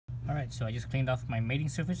Alright, so I just cleaned off my mating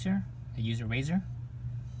surface here. I used a razor.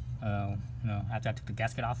 After I took the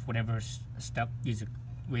gasket off, whatever stuff, use a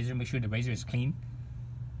razor. Make sure the razor is clean,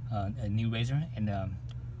 a new razor, and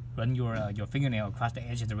run your fingernail across the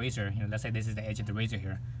edge of the razor. Let's say this is the edge of the razor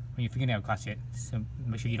here. Run your fingernail across it, so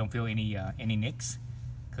make sure you don't feel any nicks,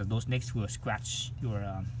 because those nicks will scratch your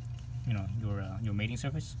your mating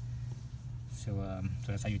surface. So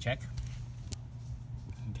that's how you check.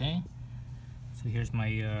 Okay. So here's my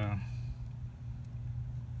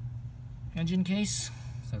engine case.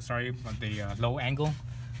 So sorry about the low angle.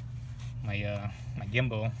 My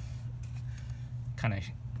gimbal kind of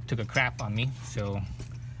took a crap on me, so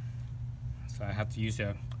I have to use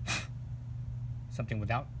something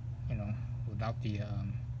without the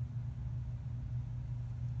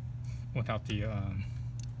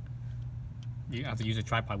you have to use a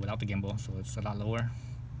tripod without the gimbal, so it's a lot lower.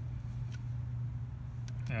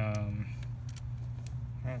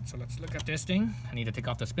 Alright, so let's look at this thing. I need to take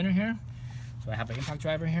off the spinner here. So I have an impact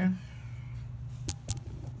driver here.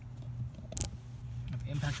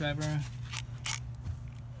 Impact driver.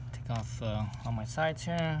 Take off all my sides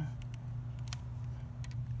here.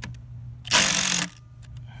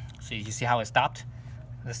 So you see how it stopped?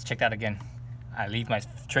 Let's check that again. I leave my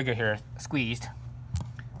trigger here squeezed.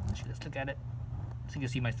 Let's look at it. So you can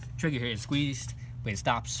see my trigger here is squeezed, but it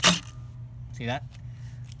stops. See that?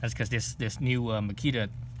 That's because this new Makita,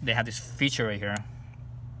 they have this feature right here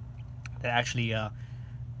that actually,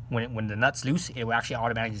 when the nut's loose, it will actually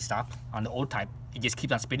automatically stop. On the old type, it just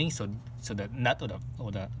keeps on spinning, so the nut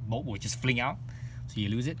or the bolt will just fling out, so you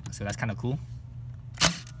lose it. So that's kind of cool.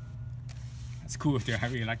 That's cool if I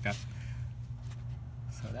really like that.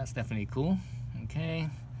 So that's definitely cool. Okay.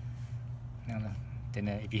 Now then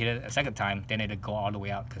if you hit it a second time, then it'll go all the way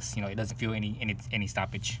out, because it doesn't feel any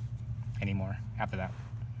stoppage anymore after that.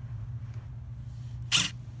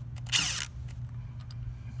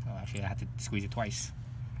 Oh, actually I had to squeeze it twice,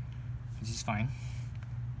 which is fine.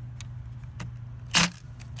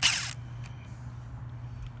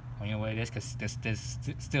 Well, you know what it is, because there's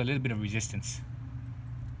still a little bit of resistance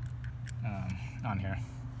on here.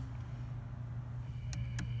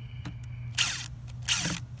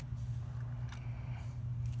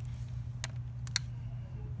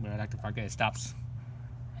 But I like the fact that it stops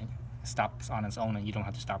on its own and you don't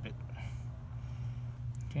have to stop it.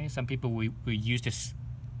 Okay, some people we use this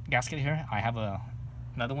gasket here. I have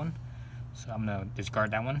another one, so I'm gonna discard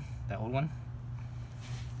that one, that old one.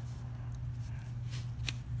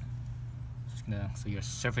 So your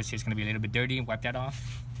surface here is gonna be a little bit dirty. Wipe that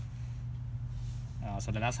off.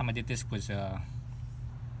 So the last time I did this was I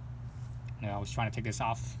was trying to take this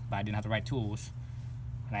off, but I didn't have the right tools,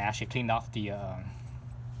 and I actually cleaned off the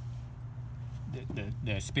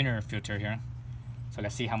spinner filter here. So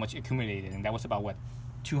let's see how much accumulated, and that was about what,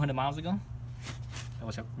 200 miles ago. That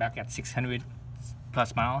was back at 600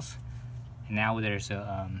 plus miles, and now there's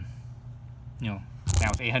now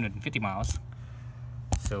it's 850 miles.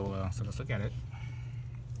 So let's look at it.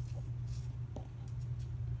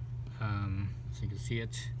 So you can see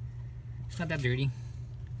it. It's not that dirty.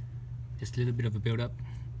 Just a little bit of a buildup.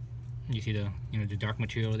 You see the the dark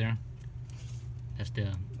material there. That's the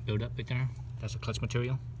buildup right there. That's the clutch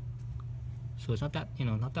material. So it's not that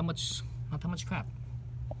not that much crap.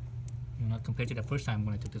 Not compared to the first time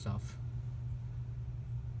when I took this off.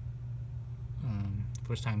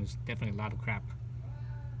 First time was definitely a lot of crap.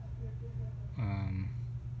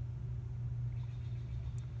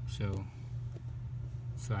 So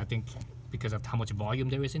I think because of how much volume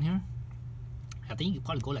there is in here, I think you could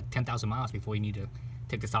probably go like 10,000 miles before you need to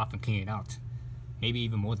take this off and clean it out. Maybe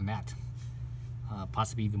even more than that.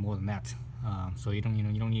 Possibly even more than that. So you don't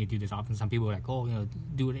need to do this often. Some people are like, oh,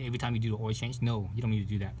 do it every time you do the oil change. No, you don't need to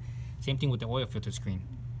do that. Same thing with the oil filter screen.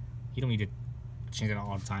 You don't need to change it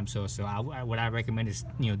all the time. So what I recommend is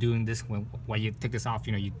doing this while you take this off.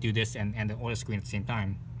 You do this and the oil screen at the same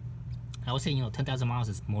time. I would say 10,000 miles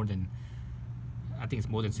is more than, I think it's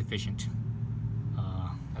more than sufficient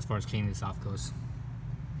as far as cleaning this off goes.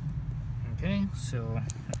 Okay, so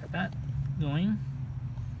got that going.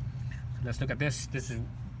 So let's look at this. This is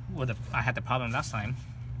what I had the problem last time.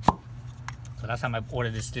 So last time I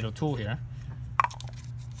ordered this little tool here.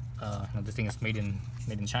 This thing is made in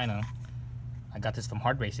China. I got this from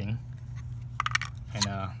Hard Racing, and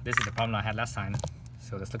this is the problem I had last time.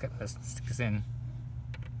 So let's stick this in.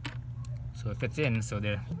 So it fits in. So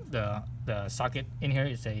the socket in here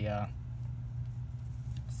is a you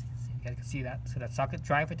guys can see that. So that socket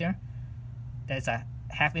drive right there, that is a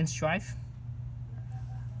 1/2 inch drive.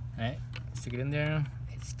 All right, stick it in there.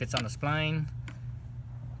 It fits on the spline.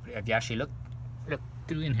 If you actually look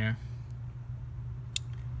through in here,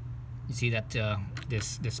 you see that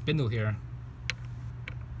this spindle here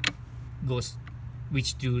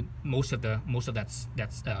reach through most of that's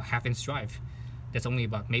 1/2" drive. That's only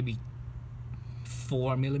about maybe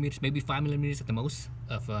 4 millimeters, maybe 5 millimeters at the most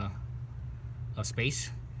of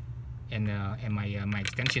space. And my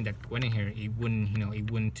extension that went in here, it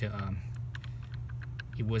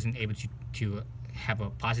wasn't able to have a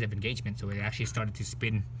positive engagement, so it actually started to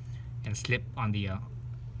spin and slip on the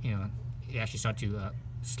it actually started to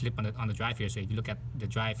slip on the drive here. So if you look at the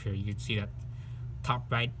drive here, you can see that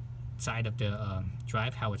top right side of the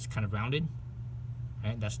drive, how it's kind of rounded,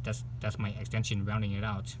 right? That's my extension rounding it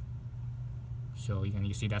out. So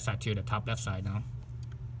you see that side too, the top left side now,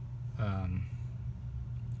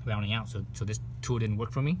 rounding out. So this tool didn't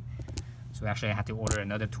work for me, so actually I had to order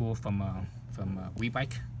another tool from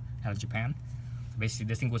WeBike out of Japan. So basically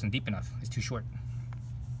this thing wasn't deep enough, it's too short.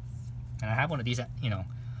 And I have one of these, I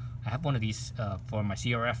have one of these for my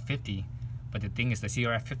CRF 50, but the thing is the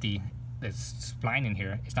CRF 50, the spline in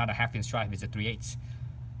here, it's not a 1/2" drive, it's a 3/8,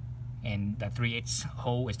 and that 3/8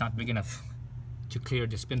 hole is not big enough to clear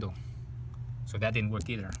the spindle, so that didn't work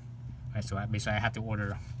either. Right, so basically I had to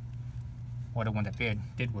order one that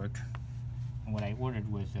did work. And what I ordered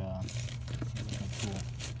was where'd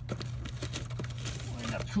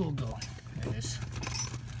that tool go? There it is.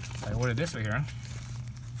 So I ordered this right here,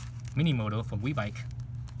 Minimoto from WeBike.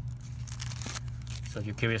 So if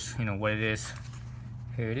you're curious, what it is,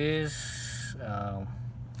 here it is.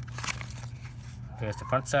 Here's the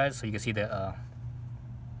front side, so you can see the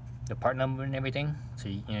part number and everything. So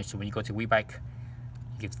so when you go to WeBike,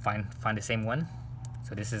 you can find the same one.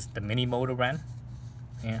 So this is the Minimoto brand,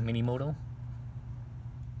 yeah, Minimoto.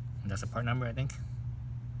 And that's the part number, I think.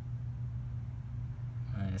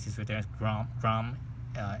 This is right there, Grom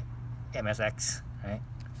MSX, right?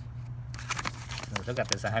 So look at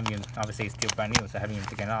this. I haven't even, obviously it's still brand new, so I haven't even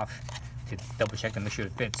taken it off to double check and make sure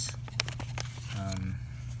it fits.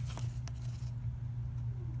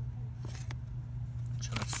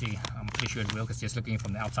 So let's see. I'm pretty sure it will, because just looking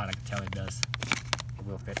from the outside, I can tell it does. It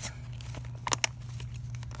will fit.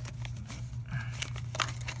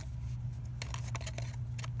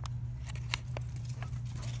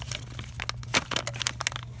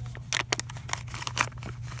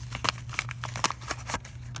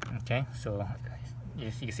 Okay, so you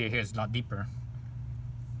can see here it's a lot deeper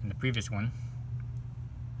than the previous one.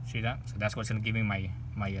 See that? So that's what's going to give me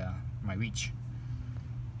my reach.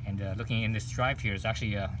 And looking in this drive here, it's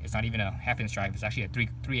actually it's not even a 1/2" drive. It's actually a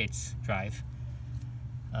 3/8 drive.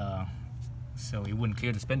 So it wouldn't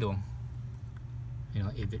clear the spindle,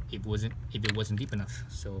 if it wasn't deep enough.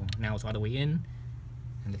 So now it's all the way in,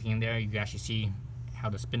 and looking in there, you can actually see how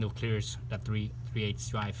the spindle clears that 3/8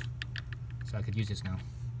 drive. So I could use this now.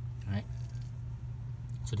 Right,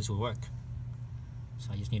 so this will work.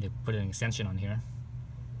 So I just need to put an extension on here,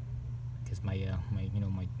 because my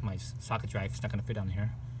socket drive is not going to fit on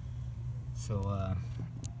here. So I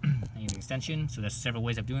need an extension. So there's several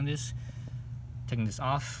ways of doing this. Taking this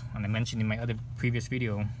off, and I mentioned in my other previous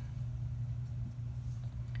video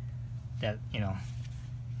that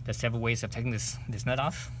there's several ways of taking this nut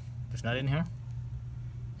off. This nut in here.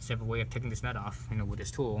 Several ways of taking this nut off, with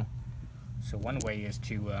this tool. So one way is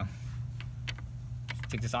to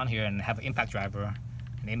take this on here and have an impact driver,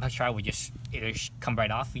 and the impact driver will it'll come right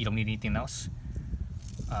off. You don't need anything else.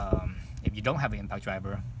 If you don't have an impact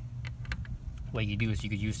driver, what you do is you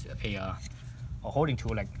could use a holding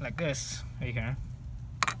tool like this right here.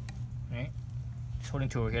 Right, this holding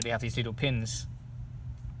tool here, they have these little pins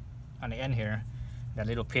on the end here. That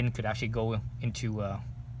little pin could actually go into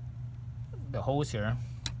the holes here,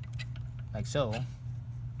 like so.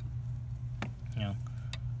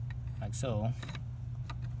 Like so.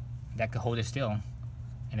 That could hold it still,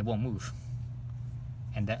 and it won't move.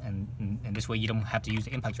 And this way you don't have to use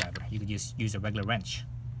the impact driver. You could just use a regular wrench,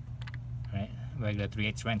 right? Regular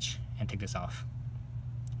 3/8 wrench, and take this off.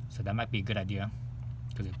 So that might be a good idea,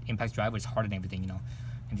 because the impact driver is harder than everything,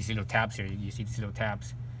 And these little tabs here, you see these little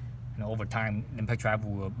tabs. Over time, the impact driver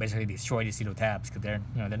will basically destroy these little tabs, because they're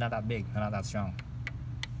they're not that big, they're not that strong.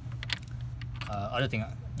 Other thing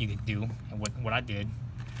you could do, and what I did,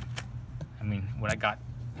 what I got,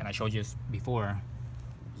 and I showed you this before,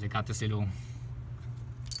 is I got this little,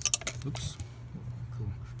 oops,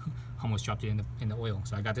 cool, almost dropped it in the oil.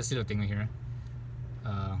 So I got this little thing right here,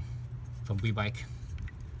 from WeBike,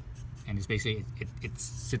 and it's basically it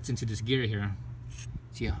sits into this gear here.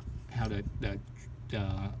 See how the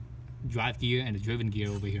drive gear and the driven gear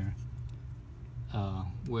over here,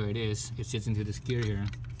 where it sits into this gear here,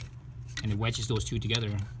 and it wedges those two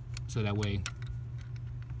together, so that way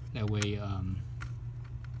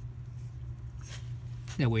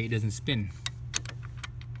That way it doesn't spin.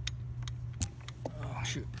 Oh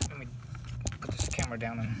shoot, let me put this camera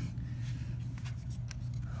down. And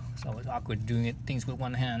it's always awkward doing things with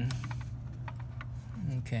one hand.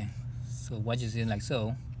 Okay, so it wedges in like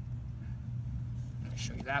so. Let me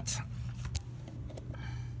show you that.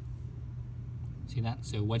 See that?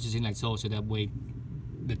 So it wedges in like so, so that way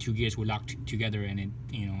the two gears will lock together and it,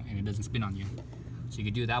 you know, and it doesn't spin on you. So you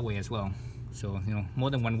can do it that way as well. So, you know,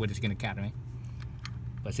 more than one way to skin a cat, right?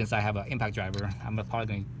 But since I have an impact driver, I'm probably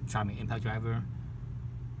going to try my impact driver.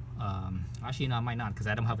 Actually, no, I might not, because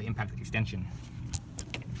I don't have an impact extension.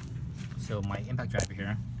 So my impact driver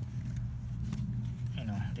here, you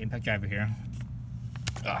know, the impact driver here,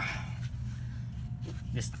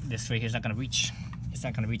 this right here is not going to reach. It's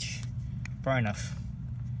not going to reach far enough.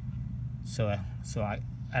 So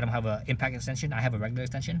I don't have an impact extension. I have a regular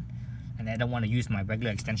extension, and I don't want to use my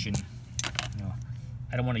regular extension. You know,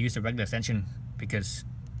 I don't want to use the regular extension because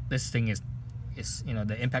this thing is you know,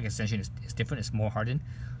 the impact extension is different. It's more hardened.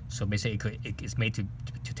 So basically, it's made to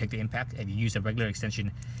take the impact. If you use a regular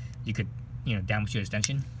extension, you could, you know, damage your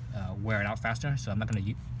extension, wear it out faster. So I'm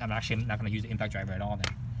actually not gonna use the impact driver at all.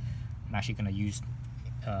 Then I'm actually gonna use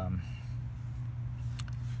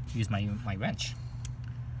my wrench.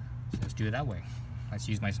 So let's do it that way. Let's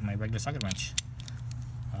use my regular socket wrench.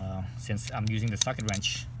 Since I'm using the socket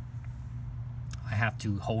wrench, I have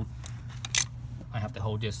to hold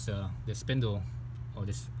this this spindle, or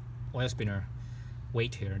this oil spinner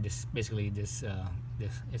weight here. This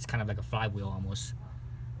it's kind of like a flywheel almost.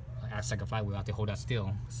 It acts like a flywheel. I have to hold that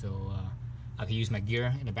still. So I can use my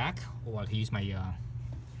gear in the back, or I can use my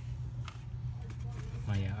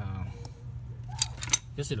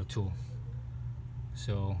this little tool.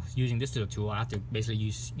 So using this little tool, I have to basically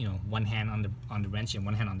use, you know, one hand on the wrench and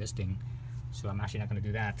one hand on this thing. So I'm actually not going to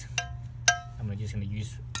do that. I'm just going to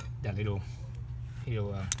use that little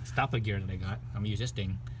stopper gear that I got. I'm going to use this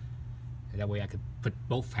thing. That way I could put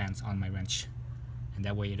both hands on my wrench, and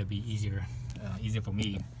that way it'll be easier for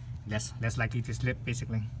me. Less likely to slip.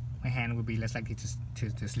 Basically, my hand would be less likely to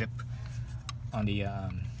slip on the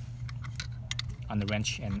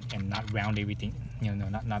wrench and not round everything. You know,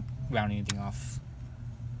 not round anything off.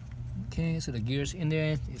 Okay, so the gear's in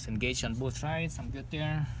there. It's engaged on both sides. I'm good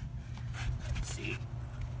there. Let's see.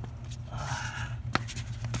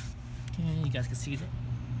 Okay, you guys can see that.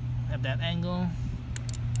 Have that angle.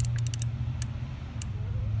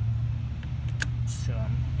 So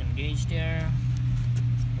I'm engaged there.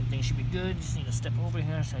 Everything should be good. Just need to step over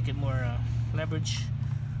here so I get more leverage.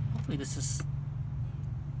 Hopefully this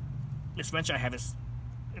wrench I have is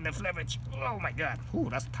enough leverage. Oh my god. Ooh,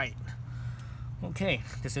 that's tight. Okay,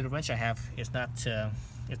 this little wrench I have is not, it's a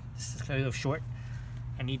little short.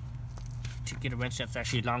 I need to get a wrench that's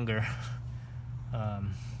actually longer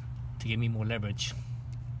to give me more leverage.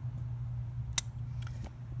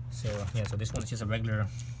 So yeah, so this one is just a regular,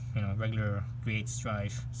 you know, regular 3/8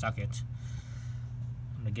 drive socket.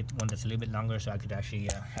 I'm gonna get one that's a little bit longer so I could actually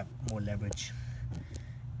have more leverage.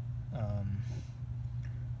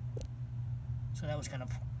 So that was kind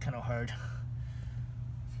of hard.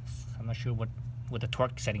 I'm not sure what the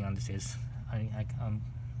torque setting on this is. I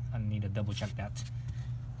need to double check that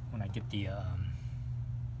when I get the you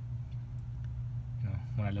know,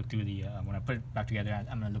 when I look through the when I put it back together.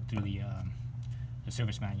 I'm gonna look through the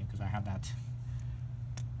service manual, because I have that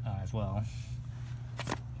as well.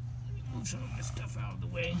 Let me move some of this stuff out of the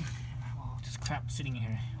way. Oh, just crap sitting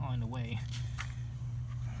here all in the way.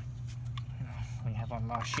 You know, when you have a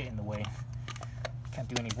lot of shit in the way, you can't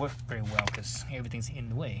do any work very well because everything's in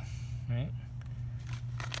the way, right?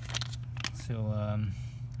 So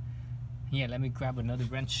yeah, let me grab another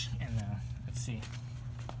wrench and let's see.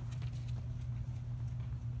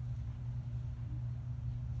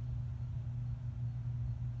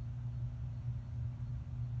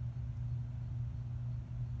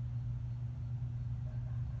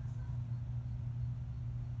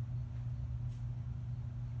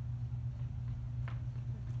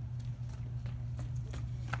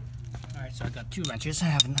 Alright, so I got two wrenches. I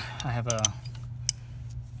have a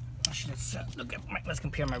actually, let's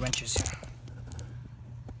compare my wrenches here.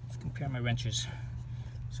 Let's compare my wrenches.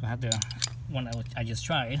 So I have the one I just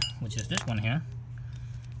tried, which is this one here,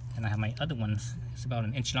 and I have my other ones. It's about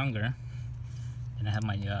an inch longer, and I have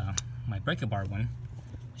my my breaker bar one,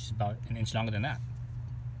 which is about an inch longer than that.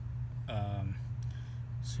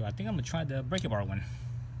 So I think I'm gonna try the breaker bar one.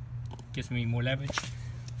 Gives me more leverage,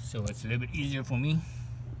 so it's a little bit easier for me.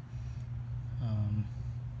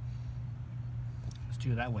 Let's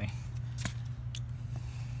do it that way.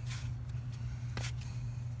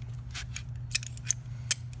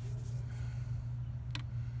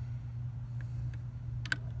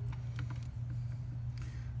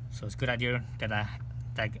 So it's a good idea that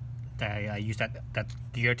I use that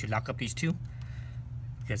gear to lock up these two,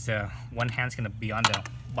 because one hand's gonna be on the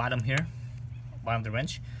bottom here, bottom of the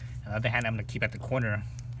wrench, and the other hand I'm gonna keep at the corner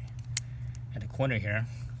here,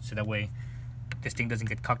 so that way this thing doesn't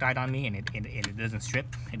get cockeyed on me, and it doesn't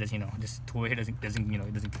strip. It doesn't, you know, this tool here doesn't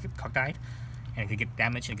get cockeyed, and it could get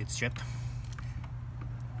damaged and get stripped.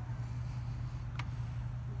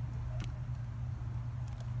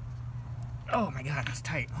 Oh my god, that's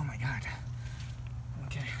tight. Oh my god.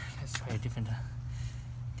 Okay, let's try a different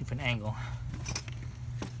angle.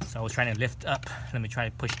 So I was trying to lift up. Let me try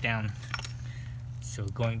to push down. So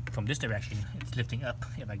going from this direction, it's lifting up.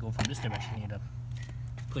 If I go from this direction, you end up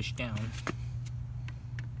push down.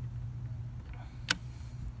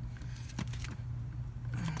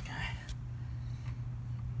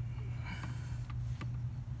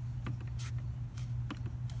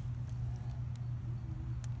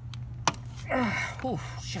 Oh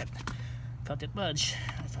shit! Felt it budge.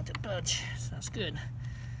 I felt it budge. Sounds good.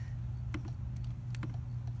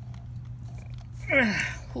 Man,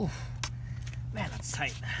 that's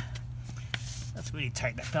tight. That's really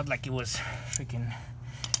tight. That felt like it was freaking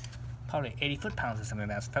probably 80 foot-pounds or something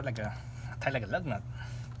like that. It felt like tight like a lug nut.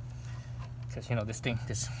 Because you know this thing,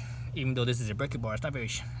 even though this is a breaker bar, it's not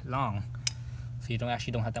very long, so you don't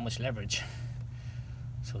have that much leverage.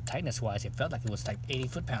 So tightness-wise, it felt like it was like 80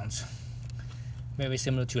 foot-pounds. Very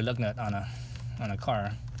similar to a lug nut on a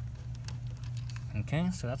car.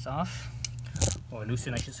 Okay, so that's off, or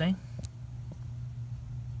loosened, I should say.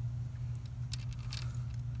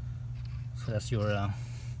 So that's your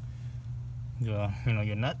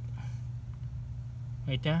nut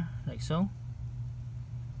right there, like so.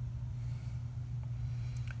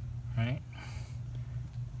 All right,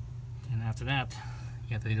 and after that,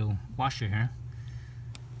 you have the little washer here.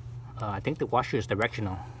 I think the washer is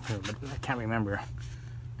directional, but I can't remember.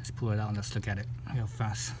 Let's pull it out and let's look at it real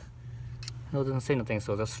fast. No, it doesn't say anything,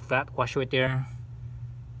 so there's flat washer right there.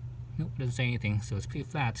 Nope, doesn't say anything, so it's pretty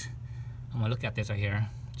flat. I'm gonna look at this right here.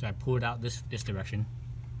 So I pull it out this direction,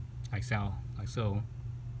 like so. I'm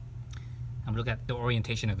gonna look at the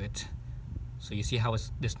orientation of it. So you see how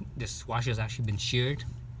this washer has actually been sheared.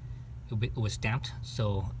 It was stamped.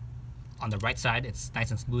 So on the right side, it's nice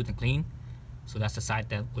and smooth and clean. So that's the side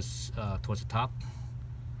that was towards the top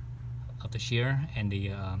of the shear, and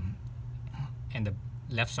the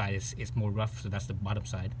left side is more rough, so that's the bottom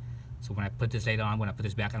side. So when I put this later on, when I put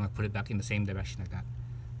this back, I'm gonna put it back in the same direction like that,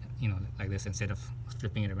 you know, like this, instead of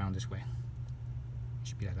flipping it around this way. It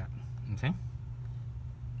should be like that. Okay.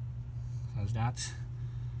 How's that?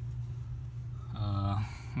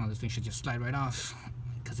 Well, this thing should just slide right off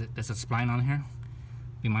because there's a spline on here.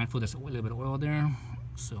 Be mindful, there's a little bit of oil there.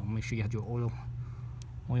 So make sure you have your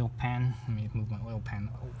oil pan. Let me move my oil pan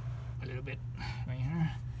a little bit right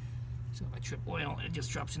here. So if I trip oil, it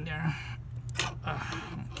just drops in there.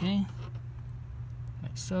 Okay,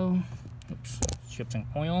 like so. Oops, trip some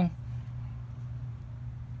oil.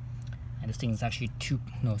 And this thing is actually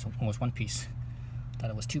it's almost one piece. Thought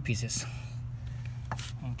it was two pieces.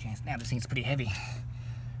 Okay, so now this thing's pretty heavy.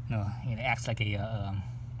 No, it acts like a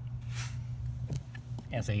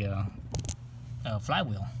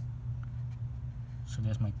flywheel. So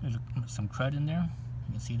there's some crud in there.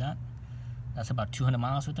 You can see that. That's about 200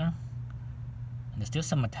 miles right there. And there's still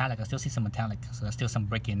some metallic. I still see some metallic. So there's still some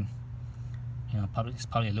break-in. You know, it's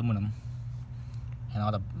probably aluminum. And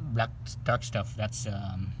all the black dark stuff, that's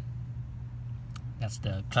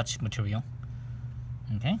the clutch material.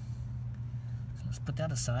 Okay. So let's put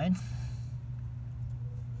that aside.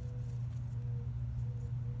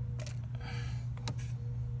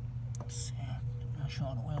 Make sure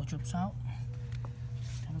all the oil drips out.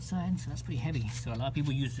 That aside, so that's pretty heavy. So a lot of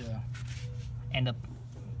people end up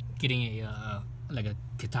getting like a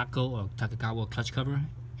Kitako or Takakawa clutch cover,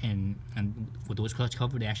 and for those clutch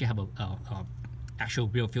cover, they actually have a actual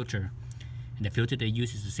real filter, and the filter they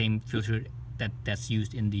use is the same filter that's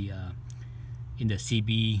used in the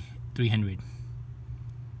CB300.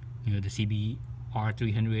 You know, the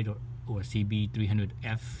CBR300 or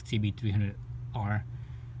CB300F, CB300R.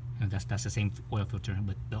 You know, that's the same oil filter.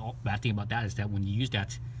 But the bad thing about that is that when you use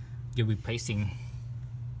that, you're replacing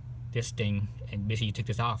this thing, and basically you take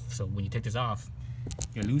this off. So when you take this off,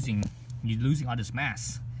 you're losing all this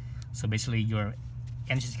mass. So basically your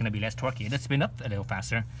engine is going to be less torquey. It'll spin up a little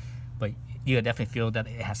faster, but you definitely feel that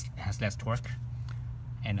it has less torque,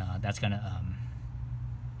 and that's gonna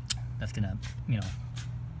you know,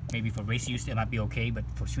 maybe for race use it might be okay, but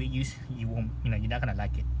for street use you won't, you know, you're not gonna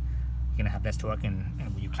like it. You're gonna have less torque, and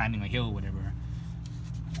when you're climbing a hill or whatever,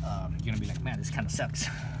 you're gonna be like, man, this kind of sucks.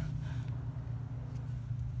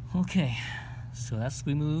 Okay, So that's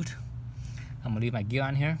removed. I'm gonna leave my gear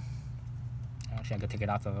on here. Actually, I can take it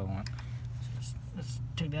off if I want. So let's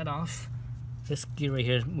take that off. This gear right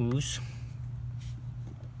here moves.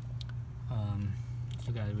 Let's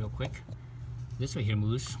look at it real quick. This right here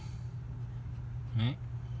moves. Right.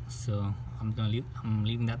 So I'm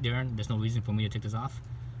leaving that there. There's no reason for me to take this off,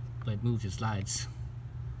 but it moves. It slides.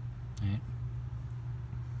 Right.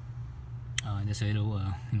 There's a little,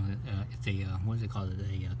 it's a what is it called?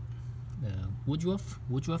 The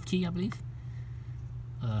Woodruff key, I believe.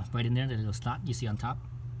 Right in there, the little slot you see on top.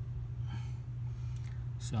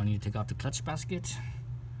 So I need to take off the clutch basket.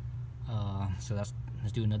 So let's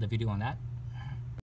do another video on that.